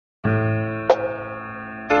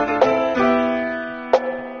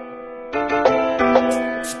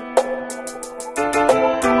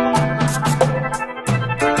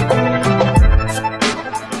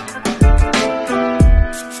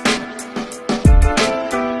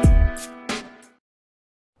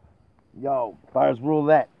Yo, B.A.R.Z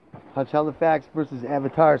roulette. Hutch Halifax versus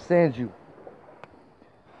Avatarr Sanju.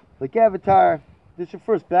 Like Avatarr, this is your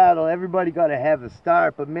first battle. Everybody gotta have a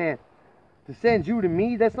start, but man, to send you to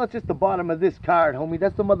me, that's not just the bottom of this card, homie.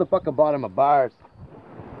 That's the motherfucking bottom of B.A.R.Z.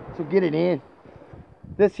 So get it in.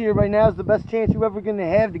 This here right now is the best chance you ever gonna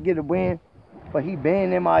have to get a win. But he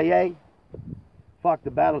banned MIA. Fuck,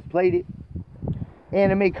 the battles played it.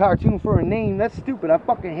 Anime cartoon for a name. That's stupid. I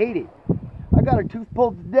fucking hate it. I got a tooth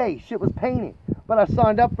pulled today. Shit was painted. But I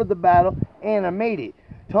signed up for the battle and I made it.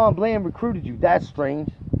 Tom Bland recruited you. That's strange.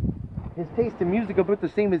 His taste in music about the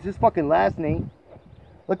same as his fucking last name.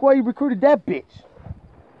 Like, why you recruited that bitch?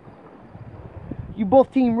 You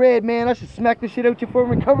both Team Red, man. I should smack the shit out you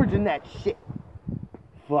for encouraging that shit.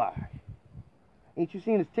 Fuck. Ain't you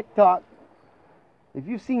seen his TikTok? If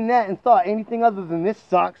you've seen that and thought anything other than this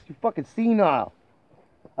sucks, you're fucking senile.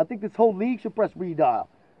 I think this whole league should press redial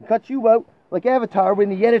and cut you out like Avatarr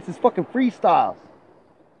when he edits his fucking freestyles.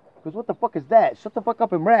 Because what the fuck is that? Shut the fuck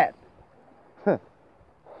up and rap. Huh.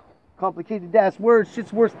 Complicated ass words,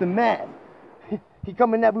 shit's worse than math. He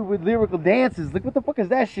coming at me with lyrical dances. Like, what the fuck is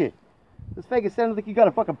that shit? This faggot sounded like you got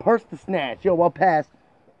a fucking purse to snatch. Yo, I'll pass.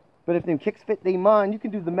 But if them kicks fit they mind, you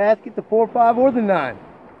can do the math, get the 4, 5, or the 9.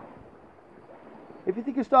 If you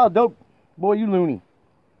think your style dope, boy, you loony.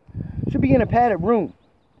 Should be in a padded room,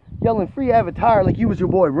 yelling free Avatarr like you was your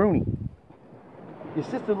boy Rooney. Your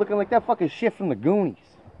sister looking like that fucking shit from the Goonies.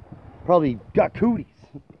 Probably got cooties.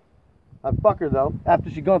 I'd fuck her though,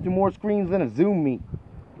 after she gone through more screens than a Zoom meet.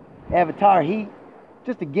 Avatarr heat,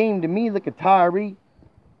 just a game to me like a Atari.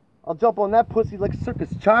 I'll jump on that pussy like Circus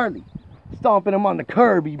Charlie, stomping him on the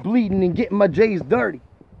curb, he bleeding and getting my J's dirty.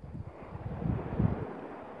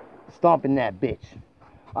 Stomping that bitch.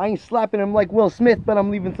 I ain't slapping him like Will Smith, but I'm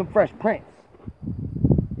leaving some fresh prints.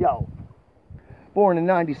 Yo, born in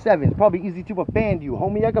 '97, it's probably easy to offend you.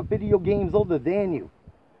 Homie, I got video games older than you.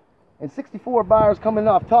 And 64 bars coming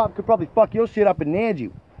off top could probably fuck your shit up and land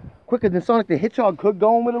you. Quicker than Sonic the Hedgehog could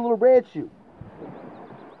going with a little red shoe.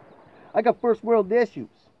 I got first world issues.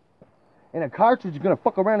 And a cartridge is gonna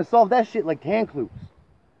fuck around and solve that shit like hand clues.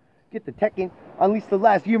 Get the Tekken, unleash the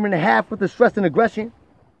last year and a half with the stress and aggression.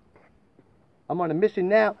 I'm on a mission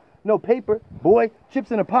now, no paper, boy, chips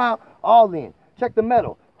in a pile, all in. Check the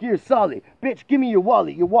metal, gear solid. Bitch, give me your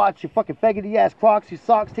wallet, your watch, your fucking faggoty ass Crocs, your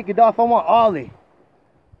socks, take it off, I want Ollie.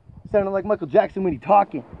 Sounding like Michael Jackson when he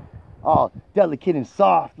talking. All delicate and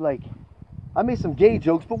soft, like, I made some gay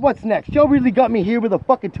jokes, but what's next? Y'all really got me here with a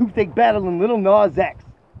fucking toothache battle and Little Nas X.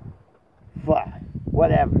 Fuck,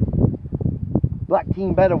 whatever. Black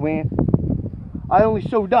team better win. I only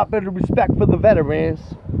showed up out of respect for the veterans.